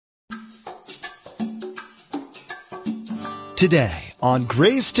Today on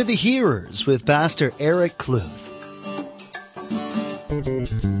Grace to the Hearers with Pastor Eric Kluth.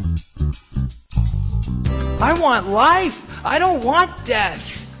 I want life. I don't want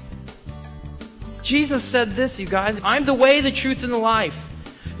death. Jesus said this, you guys. I'm the way, the truth, and the life.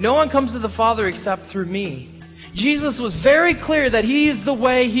 No one comes to the Father except through me. Jesus was very clear that He is the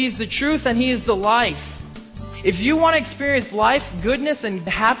way, He is the truth, and He is the life. If you want to experience life, goodness, and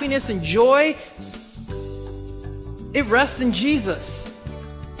happiness and joy, it rests in Jesus.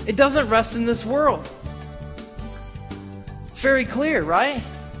 It doesn't rest in this world. It's very clear, right?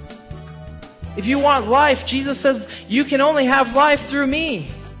 If you want life, Jesus says, you can only have life through me.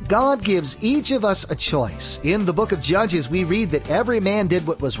 God gives each of us a choice. In the book of Judges, we read that every man did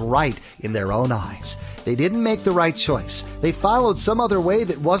what was right in their own eyes. They didn't make the right choice. They followed some other way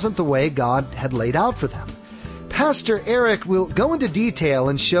that wasn't the way God had laid out for them. Pastor Eric will go into detail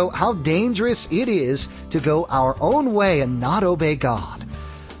and show how dangerous it is to go our own way and not obey God.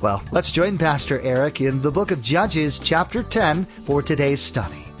 Well, let's join Pastor Eric in the book of Judges, chapter 10, for today's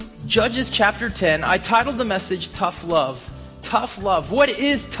study. Judges chapter 10, I titled the message, Tough Love. Tough love. What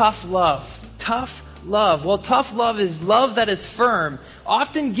is tough love? Tough love. Well, tough love is love that is firm,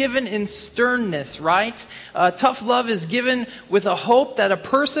 often given in sternness, right? Tough love is given with a hope that a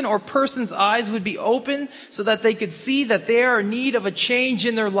person or person's eyes would be open so that they could see that they are in need of a change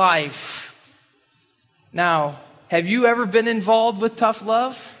in their life. Now, have you ever been involved with tough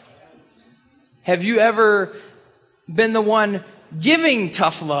love? Have you ever been the one giving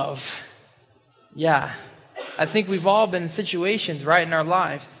tough love? Yeah. I think we've all been in situations, right, in our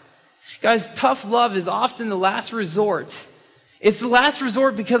lives. Guys, tough love is often the last resort. It's the last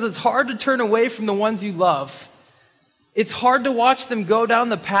resort because it's hard to turn away from the ones you love. It's hard to watch them go down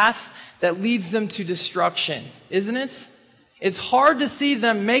the path that leads them to destruction, isn't it? It's hard to see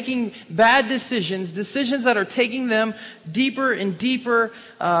them making bad decisions that are taking them deeper and deeper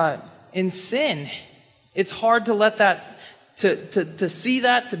in sin. It's hard to let that, to see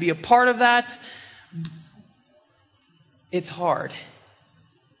that, to be a part of that. It's hard.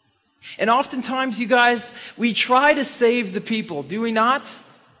 And oftentimes, you guys, we try to save the people, do we not?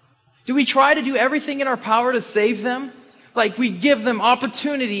 Do we try to do everything in our power to save them? Like we give them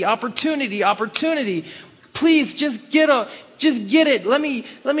opportunity. Please just get it. Let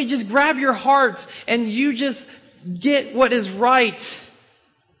me just grab your heart and you just get what is right.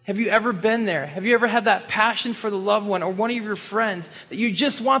 Have you ever been there? Have you ever had that passion for the loved one or one of your friends that you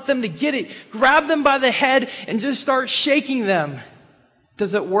just want them to get it? Grab them by the head and just start shaking them.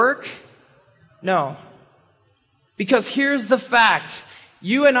 Does it work? No. Because here's the fact.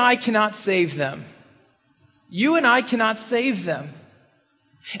 You and I cannot save them. You and I cannot save them.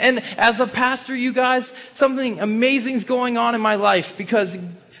 And as a pastor, you guys, something amazing is going on in my life because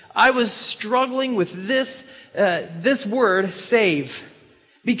I was struggling with this word, save.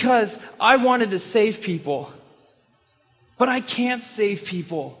 Because I wanted to save people. But I can't save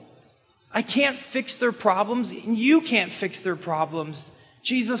people. I can't fix their problems, and you can't fix their problems.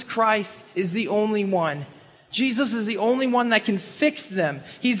 Jesus Christ is the only one. Jesus is the only one that can fix them.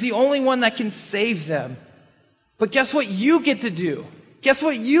 He's the only one that can save them. But guess what you get to do? Guess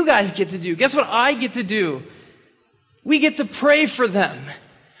what you guys get to do? Guess what I get to do? We get to pray for them.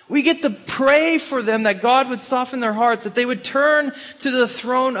 We get to pray for them that God would soften their hearts, that they would turn to the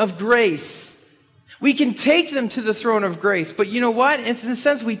throne of grace. We can take them to the throne of grace, but you know what? In a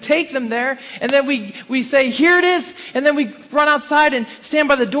sense, we take them there, and then we say, here it is, and then we run outside and stand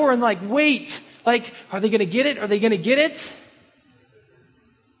by the door and wait. Are they going to get it? Are they going to get it?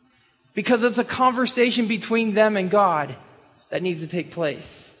 Because it's a conversation between them and God that needs to take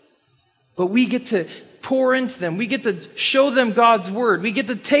place. But we get to pour into them. We get to show them God's word. We get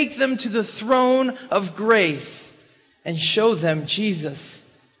to take them to the throne of grace and show them Jesus.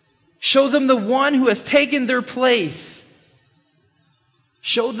 Show them the one who has taken their place.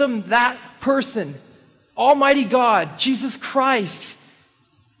 Show them that person, Almighty God, Jesus Christ.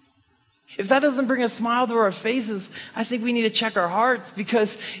 If that doesn't bring a smile to our faces, I think we need to check our hearts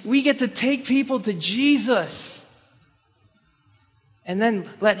because we get to take people to Jesus. And then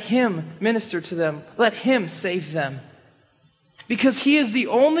let Him minister to them. Let Him save them. Because He is the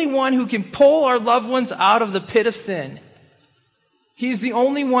only one who can pull our loved ones out of the pit of sin. He's the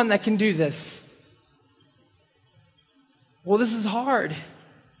only one that can do this. Well, this is hard.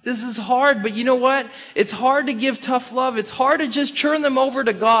 This is hard, but you know what? It's hard to give tough love. It's hard to just turn them over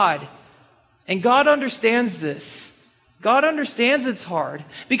to God. And God understands this. God understands it's hard.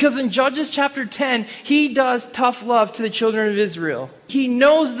 Because in Judges chapter 10, He does tough love to the children of Israel. He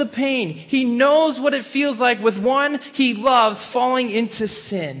knows the pain. He knows what it feels like with one He loves falling into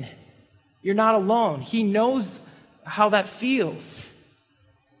sin. You're not alone. He knows how that feels.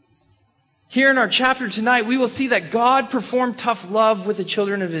 Here in our chapter tonight, we will see that God performed tough love with the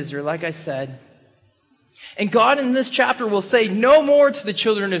children of Israel, like I said. And God in this chapter will say no more to the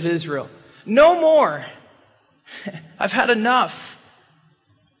children of Israel. No more. I've had enough.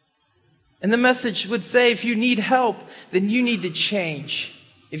 And the message would say, if you need help, then you need to change.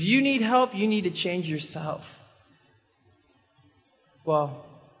 If you need help, you need to change yourself. Well,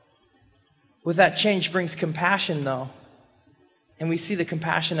 with that change brings compassion, though. And we see the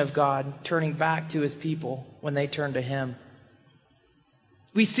compassion of God turning back to his people when they turn to him.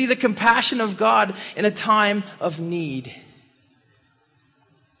 We see the compassion of God in a time of need.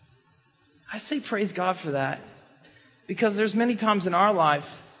 I say praise God for that, because there's many times in our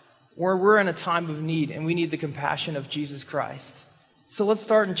lives where we're in a time of need and we need the compassion of Jesus Christ. So let's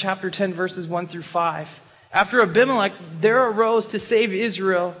start in chapter 10, verses 1 through 5. After Abimelech, there arose to save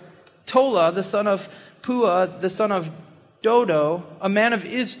Israel Tola, the son of Puah, the son of Dodo, a man of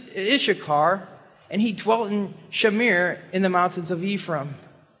Issachar, and he dwelt in Shamir in the mountains of Ephraim.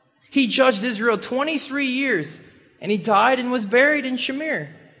 He judged Israel 23 years, and he died and was buried in Shamir.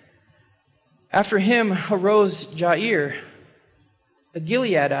 After him arose Jair, a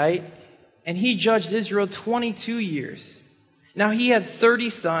Gileadite, and he judged Israel 22 years. Now he had 30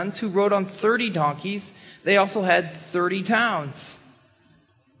 sons who rode on 30 donkeys. They also had 30 towns,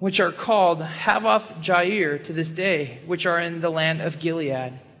 which are called Havoth Jair to this day, which are in the land of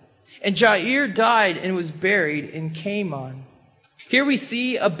Gilead. And Jair died and was buried in Camon. Here we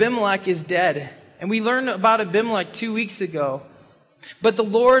see Abimelech is dead. And we learned about Abimelech 2 weeks ago. But the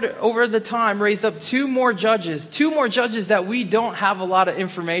Lord, over the time, raised up two more judges that we don't have a lot of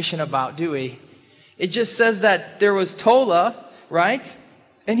information about, do we? It just says that there was Tola, right?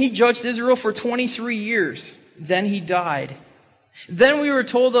 And he judged Israel for 23 years. Then he died. Then we were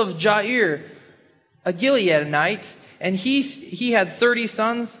told of Jair, a Gileadite, and he had 30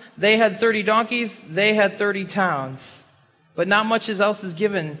 sons, they had 30 donkeys, they had 30 towns. But not much else is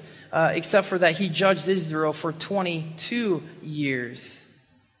given except for that he judged Israel for 22 years.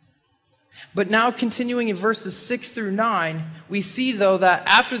 But now continuing in verses 6 through 9, we see though that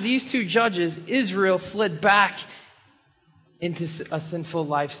after these two judges, Israel slid back into a sinful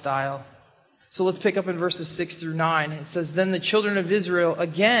lifestyle. So let's pick up in verses 6 through 9. It says, Then the children of Israel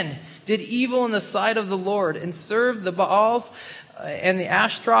again did evil in the sight of the Lord and served the Baals and the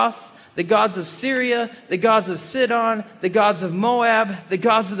Ashtaroths, the gods of Syria, the gods of Sidon, the gods of Moab, the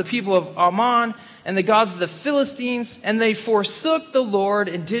gods of the people of Ammon, and the gods of the Philistines, and they forsook the Lord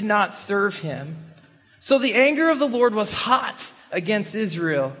and did not serve him. So the anger of the Lord was hot against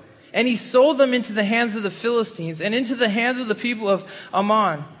Israel, and he sold them into the hands of the Philistines and into the hands of the people of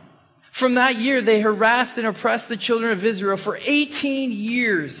Ammon. From that year, they harassed and oppressed the children of Israel for 18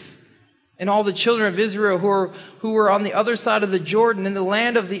 years. And all the children of Israel who were on the other side of the Jordan in the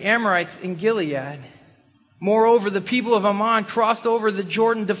land of the Amorites in Gilead. Moreover, the people of Ammon crossed over the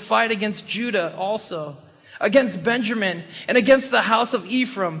Jordan to fight against Judah also, against Benjamin, and against the house of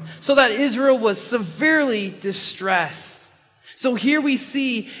Ephraim, so that Israel was severely distressed. So here we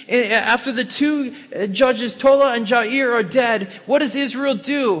see, after the two judges, Tola and Jair, are dead, what does Israel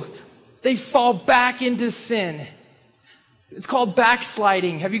do? They fall back into sin. It's called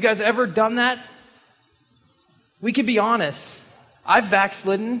backsliding. Have you guys ever done that? We could be honest. I've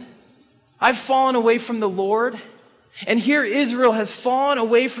backslidden. I've fallen away from the Lord. And here Israel has fallen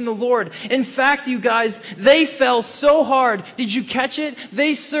away from the Lord. In fact, you guys, they fell so hard. Did you catch it?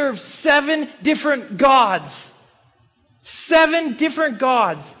 They served 7 different gods. 7 different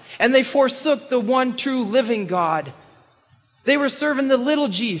gods. And they forsook the one true living God. They were serving the little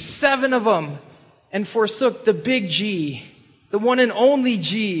G's, 7 of them, and forsook the big G, the one and only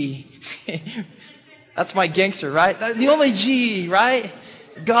G. That's my gangster, right? The only G, right?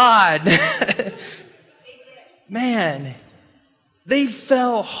 God. Man, they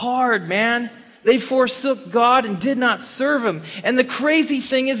fell hard, man. They forsook God and did not serve him. And the crazy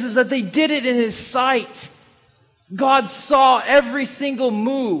thing is that they did it in his sight. God saw every single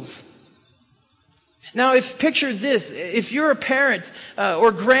move. Now, picture this. If you're a parent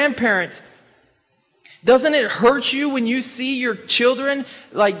or grandparent, doesn't it hurt you when you see your children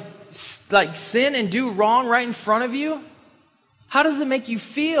like sin and do wrong right in front of you? How does it make you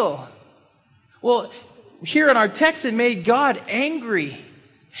feel? Well, here in our text, it made God angry.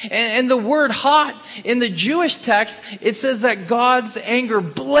 And the word hot in the Jewish text, it says that God's anger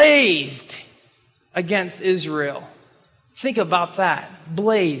blazed against Israel. Think about that.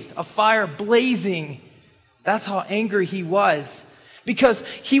 Blazed. A fire blazing. That's how angry he was. Because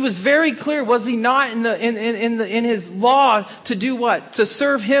he was very clear, was he not, in his law to do what? To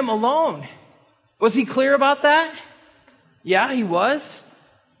serve him alone. Was he clear about that? Yeah, he was.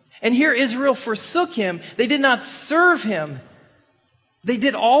 And here Israel forsook him. They did not serve him. They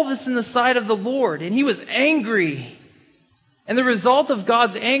did all this in the sight of the Lord, and he was angry. And the result of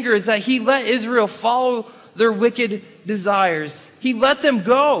God's anger is that he let Israel follow their wicked desires. He let them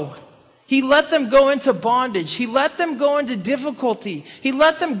go. He let them go into bondage. He let them go into difficulty. He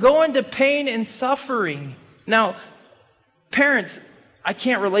let them go into pain and suffering. Now, parents, I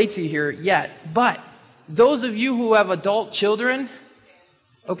can't relate to you here yet, but those of you who have adult children,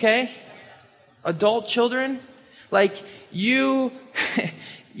 okay? Adult children, like you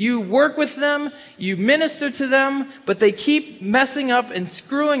work with them, you minister to them, but they keep messing up and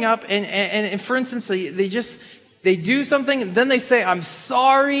screwing up. And for instance, they do something, and then they say, I'm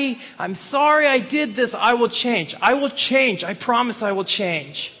sorry I did this. I will change. I promise I will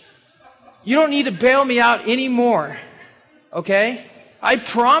change. You don't need to bail me out anymore. Okay? I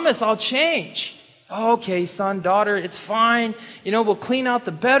promise I'll change. Okay, son, daughter, it's fine. We'll clean out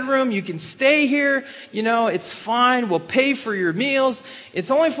the bedroom. You can stay here. It's fine. We'll pay for your meals. It's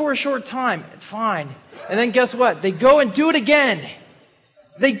only for a short time. It's fine. And then guess what? They go and do it again.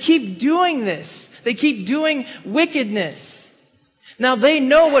 They keep doing this. They keep doing wickedness. Now, they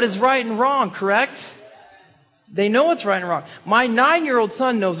know what is right and wrong, correct? They know what's right and wrong. My 9-year-old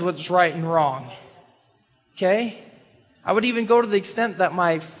son knows what's right and wrong. Okay? I would even go to the extent that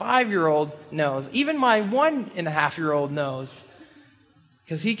my 5-year-old knows. Even my 1.5-year-old knows.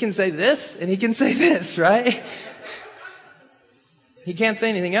 Because he can say this and he can say this, right? He can't say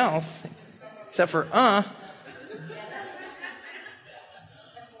anything else except for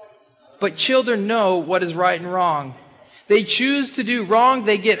But children know what is right and wrong. They choose to do wrong,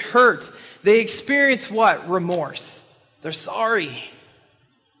 they get hurt. They experience what? Remorse. They're sorry.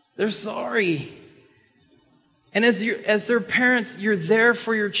 They're sorry. And as their parents, you're there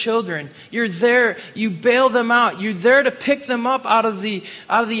for your children. You're there. You bail them out. You're there to pick them up out of the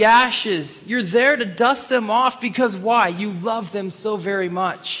ashes. You're there to dust them off because why? You love them so very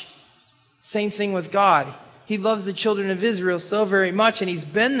much. Same thing with God. He loves the children of Israel so very much, and he's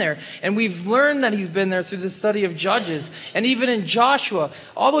been there. And we've learned that he's been there through the study of Judges. And even in Joshua,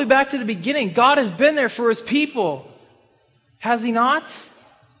 all the way back to the beginning, God has been there for his people. Has he not?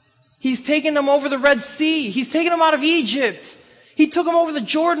 He's taken them over the Red Sea. He's taken them out of Egypt. He took them over the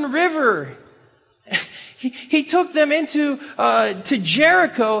Jordan River. He took them to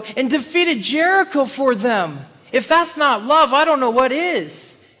Jericho and defeated Jericho for them. If that's not love, I don't know what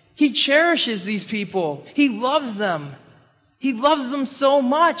is. He cherishes these people. He loves them. He loves them so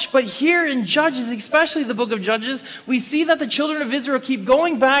much. But here in Judges, especially the book of Judges, we see that the children of Israel keep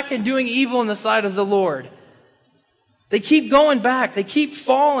going back and doing evil in the sight of the Lord. They keep going back. They keep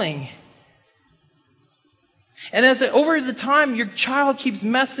falling. And over the time, your child keeps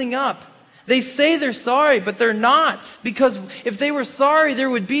messing up. They say they're sorry, but they're not. Because if they were sorry, there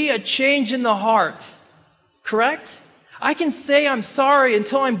would be a change in the heart. Correct? I can say I'm sorry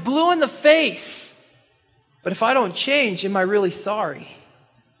until I'm blue in the face. But if I don't change, am I really sorry?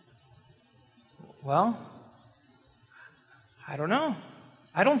 Well, I don't know.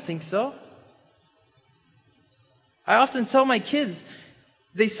 I don't think so. I often tell my kids,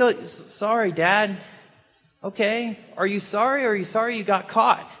 they say, sorry, Dad. Okay, are you sorry or are you sorry you got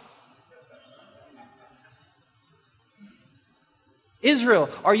caught? Israel,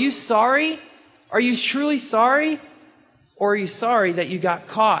 are you sorry? Are you truly sorry? Or are you sorry that you got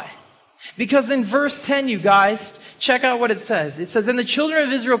caught? Because in verse 10, you guys, check out what it says. It says, and the children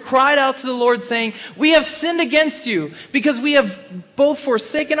of Israel cried out to the Lord, saying, we have sinned against you, because we have both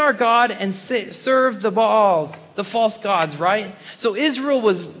forsaken our God and served the Baals, the false gods, right? So Israel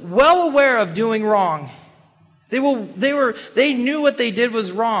was well aware of doing wrong. They knew what they did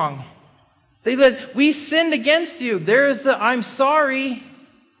was wrong. They said, we sinned against you. There's the, I'm sorry.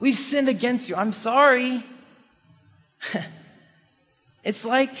 We sinned against you. I'm sorry. It's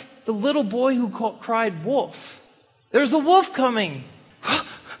like the little boy who cried wolf. There's a wolf coming.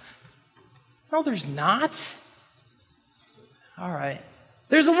 No, there's not. All right.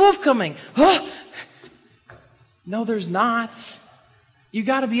 There's a wolf coming. No, there's not. You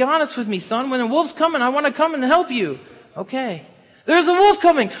got to be honest with me, son. When a wolf's coming, I want to come and help you. Okay. There's a wolf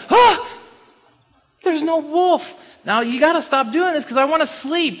coming. There's no wolf. Now, you got to stop doing this because I want to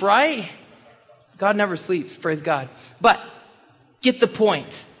sleep, right? God never sleeps, praise God. But get the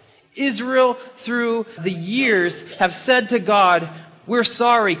point. Israel, through the years, have said to God, we're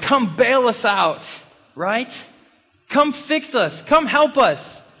sorry. Come bail us out, right? Come fix us. Come help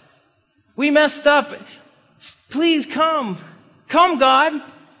us. We messed up. Please come. Come, God.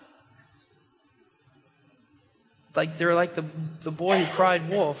 They're like the boy who cried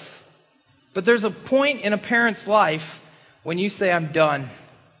wolf. But there's a point in a parent's life when you say, I'm done.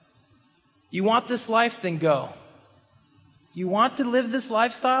 You want this life? Then go. You want to live this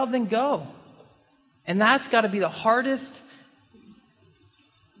lifestyle? Then go. And that's got to be the hardest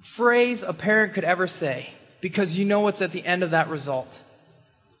phrase a parent could ever say, because you know what's at the end of that result.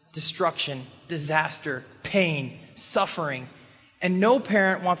 Destruction, disaster, pain, suffering. And no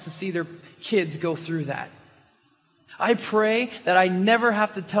parent wants to see their kids go through that. I pray that I never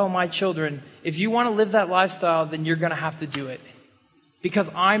have to tell my children, if you want to live that lifestyle, then you're going to have to do it.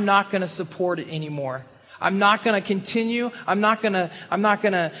 Because I'm not going to support it anymore. I'm not going to continue. I'm not going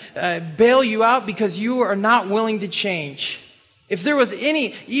to bail you out because you are not willing to change. If there was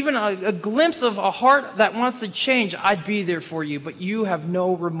even a glimpse of a heart that wants to change, I'd be there for you. But you have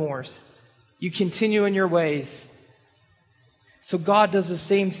no remorse. You continue in your ways. So God does the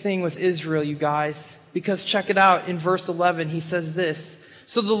same thing with Israel, you guys. Because check it out, in verse 11, he says this.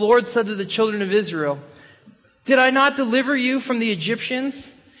 So the Lord said to the children of Israel, did I not deliver you from the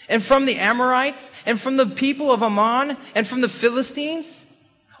Egyptians, and from the Amorites, and from the people of Ammon, and from the Philistines?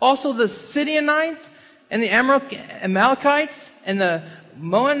 Also the Sidonians, and the Amalekites, and the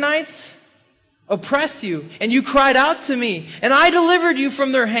Moabites oppressed you, and you cried out to me, and I delivered you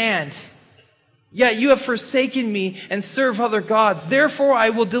from their hand. Yet you have forsaken me and serve other gods. Therefore I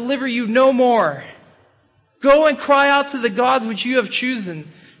will deliver you no more. Go and cry out to the gods which you have chosen.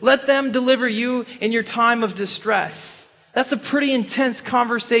 Let them deliver you in your time of distress. That's a pretty intense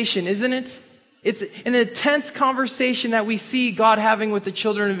conversation, isn't it? It's an intense conversation that we see God having with the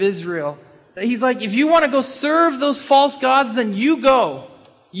children of Israel. He's like, if you want to go serve those false gods, then you go.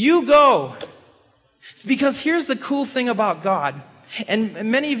 You go. It's because here's the cool thing about God.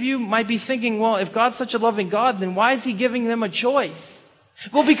 And many of you might be thinking, well, if God's such a loving God, then why is he giving them a choice?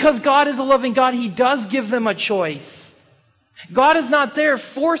 Well, because God is a loving God, he does give them a choice. God is not there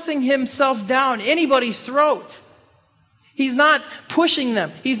forcing himself down anybody's throat. He's not pushing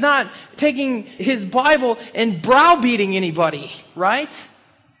them. He's not taking his Bible and browbeating anybody, right?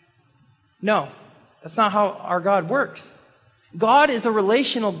 No, that's not how our God works. God is a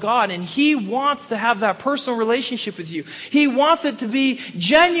relational God, and he wants to have that personal relationship with you. He wants it to be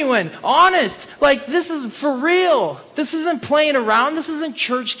genuine, honest. Like, this is for real. This isn't playing around. This isn't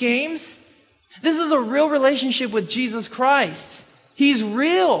church games. This is a real relationship with Jesus Christ. He's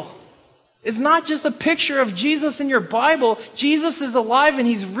real. It's not just a picture of Jesus in your Bible. Jesus is alive and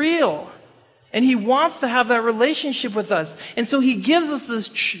he's real. And he wants to have that relationship with us. And so he gives us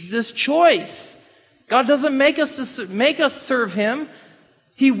this choice. God doesn't make us serve him.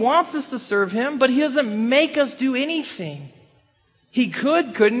 He wants us to serve him, but he doesn't make us do anything. He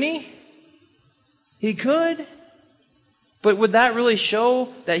could, couldn't he? He could. But would that really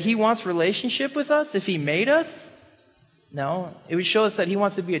show that he wants relationship with us if he made us? No. It would show us that he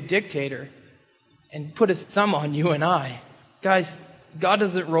wants to be a dictator and put his thumb on you and I. Guys, God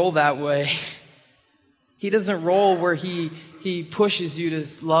doesn't roll that way. He doesn't roll where he pushes you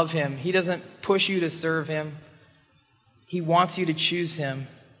to love him. He doesn't push you to serve him. He wants you to choose him.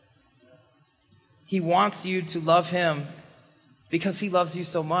 He wants you to love him because he loves you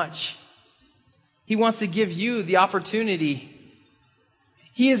so much. He wants to give you the opportunity.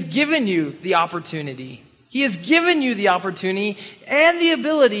 He has given you the opportunity. He has given you the opportunity and the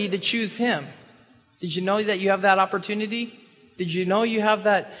ability to choose him. Did you know that you have that opportunity? Did you know you have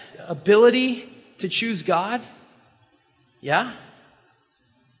that ability to choose God? Yeah?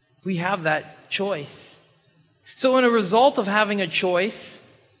 We have that choice. So in a result of having a choice,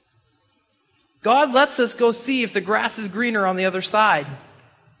 God lets us go see if the grass is greener on the other side.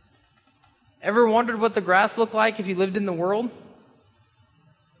 Ever wondered what the grass looked like if you lived in the world?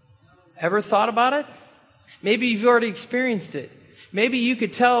 Ever thought about it? Maybe you've already experienced it. Maybe you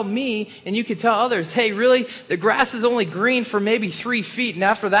could tell me and you could tell others, hey, really, the grass is only green for maybe 3 feet, and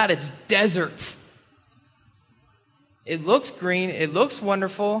after that, it's desert. It looks green. It looks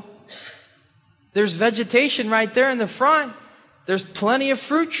wonderful. There's vegetation right there in the front. There's plenty of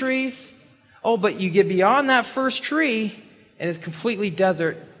fruit trees. Oh, but you get beyond that first tree, and it's completely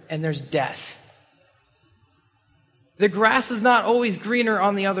desert, and there's death. The grass is not always greener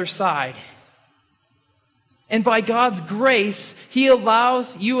on the other side. And by God's grace, he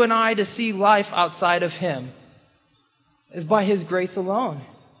allows you and I to see life outside of him. It's by his grace alone.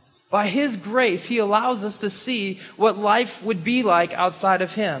 By his grace, he allows us to see what life would be like outside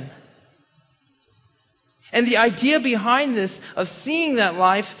of him. And the idea behind this, of seeing that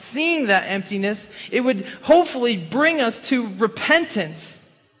life, seeing that emptiness, it would hopefully bring us to repentance.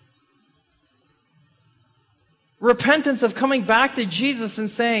 Repentance of coming back to Jesus and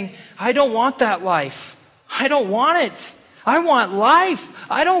saying, I don't want that life. I don't want it. I want life.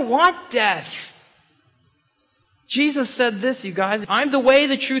 I don't want death. Jesus said this, you guys, I'm the way,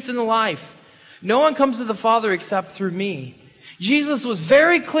 the truth, and the life. No one comes to the Father except through me. Jesus was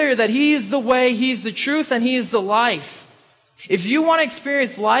very clear that he is the way, he is the truth, and he is the life. If you want to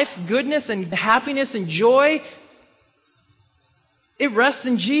experience life, goodness, and happiness, and joy, it rests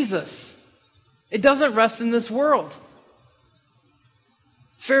in Jesus. It doesn't rest in this world.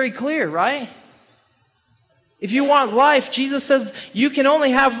 It's very clear, right? If you want life, Jesus says, you can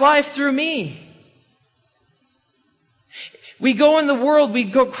only have life through me. We go in the world, we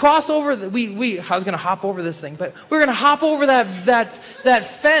go cross over, I was going to hop over this thing, but we're going to hop over that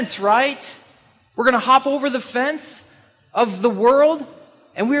fence, right? We're going to hop over the fence of the world,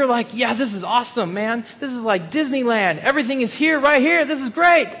 and we were like, yeah, this is awesome, man. This is like Disneyland. Everything is here, right here. This is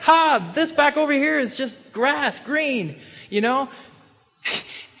great. This back over here is just grass, green, you know?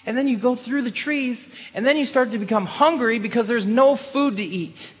 And then you go through the trees, and then you start to become hungry because there's no food to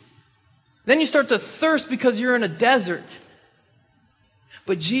eat. Then you start to thirst because you're in a desert.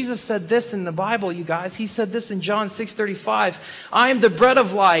 But Jesus said this in the Bible, you guys. He said this in John 6:35. I am the bread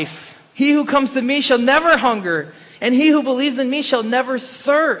of life. He who comes to me shall never hunger, and he who believes in me shall never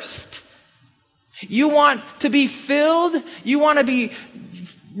thirst. You want to be filled? You want to be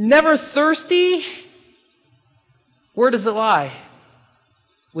never thirsty? Where does it lie?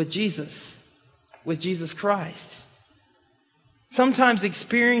 With Jesus Christ. Sometimes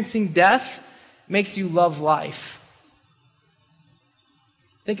experiencing death makes you love life.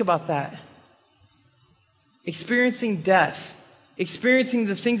 Think about that. Experiencing death, experiencing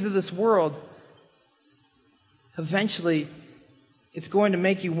the things of this world, eventually it's going to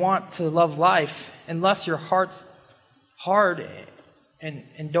make you want to love life unless your heart's hard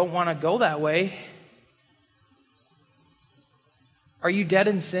and don't want to go that way. Are you dead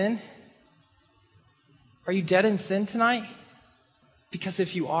in sin? Are you dead in sin tonight? Because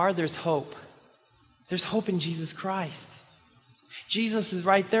if you are, there's hope. There's hope in Jesus Christ. Jesus is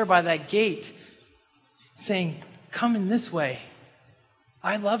right there by that gate saying, come in this way.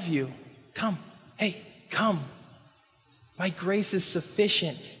 I love you. Come. Hey, come. My grace is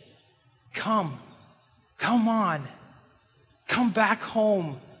sufficient. Come. Come on. Come back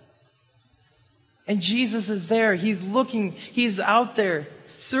home. And Jesus is there. He's looking. He's out there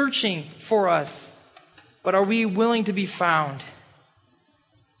searching for us. But are we willing to be found?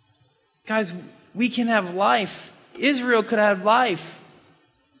 Guys, we can have life. Israel could have life.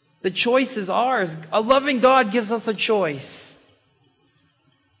 The choice is ours. A loving God gives us a choice.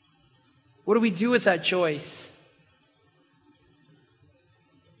 What do we do with that choice?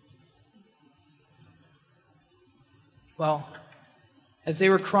 Well, as they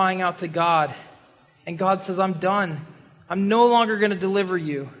were crying out to God, and God says, I'm done. I'm no longer going to deliver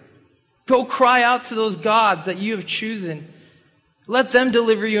you. Go cry out to those gods that you have chosen. Let them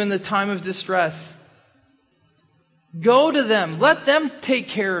deliver you in the time of distress. Go to them. Let them take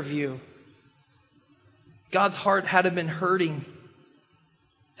care of you. God's heart had been hurting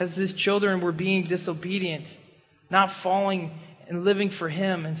as his children were being disobedient, not following and living for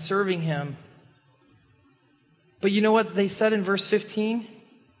him and serving him. But you know what they said in verse 15?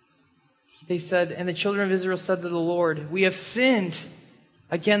 They said, and the children of Israel said to the Lord, we have sinned.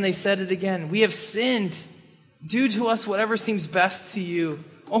 Again, they said it again. We have sinned. Do to us whatever seems best to you.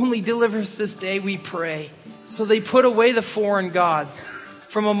 Only deliver us this day, we pray. So they put away the foreign gods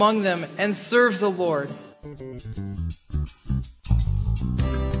from among them and served the Lord.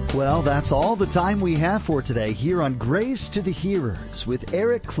 Well, that's all the time we have for today here on Grace to the Hearers with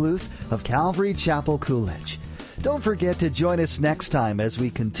Eric Kluth of Calvary Chapel, Coolidge. Don't forget to join us next time as we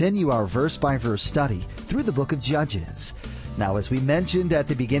continue our verse-by-verse study through the book of Judges. Now, as we mentioned at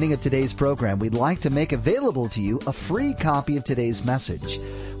the beginning of today's program, we'd like to make available to you a free copy of today's message.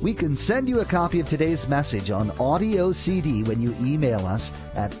 We can send you a copy of today's message on audio CD when you email us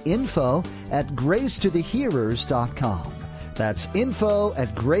at info@gracetothehearers.com. That's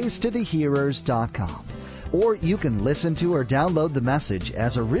info@gracetothehearers.com. Or you can listen to or download the message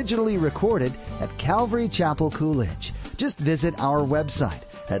as originally recorded at Calvary Chapel, Coolidge. Just visit our website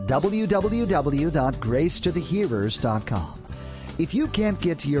at www.gracetothehearers.com. If you can't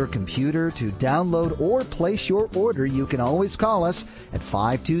get to your computer to download or place your order, you can always call us at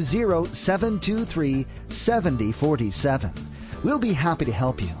 520-723-7047. We'll be happy to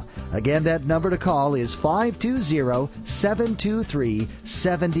help you. Again, that number to call is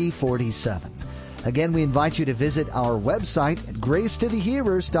 520-723-7047. Again, we invite you to visit our website at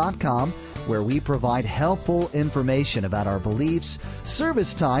gracetothehearers.com, where we provide helpful information about our beliefs,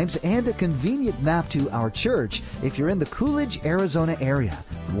 service times, and a convenient map to our church if you're in the Coolidge, Arizona area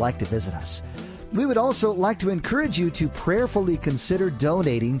and like to visit us. We would also like to encourage you to prayerfully consider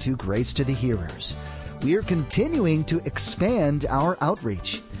donating to Grace to the Hearers. we are continuing to expand our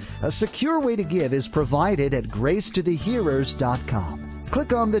outreach. A secure way to give is provided at gracetothehearers.com.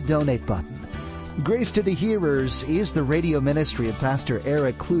 Click on the donate button. Grace to the Hearers is the radio ministry of Pastor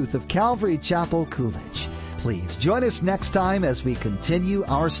Eric Kluth of Calvary Chapel, Coolidge. Please join us next time as we continue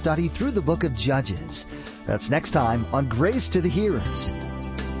our study through the book of Judges. That's next time on Grace to the Hearers.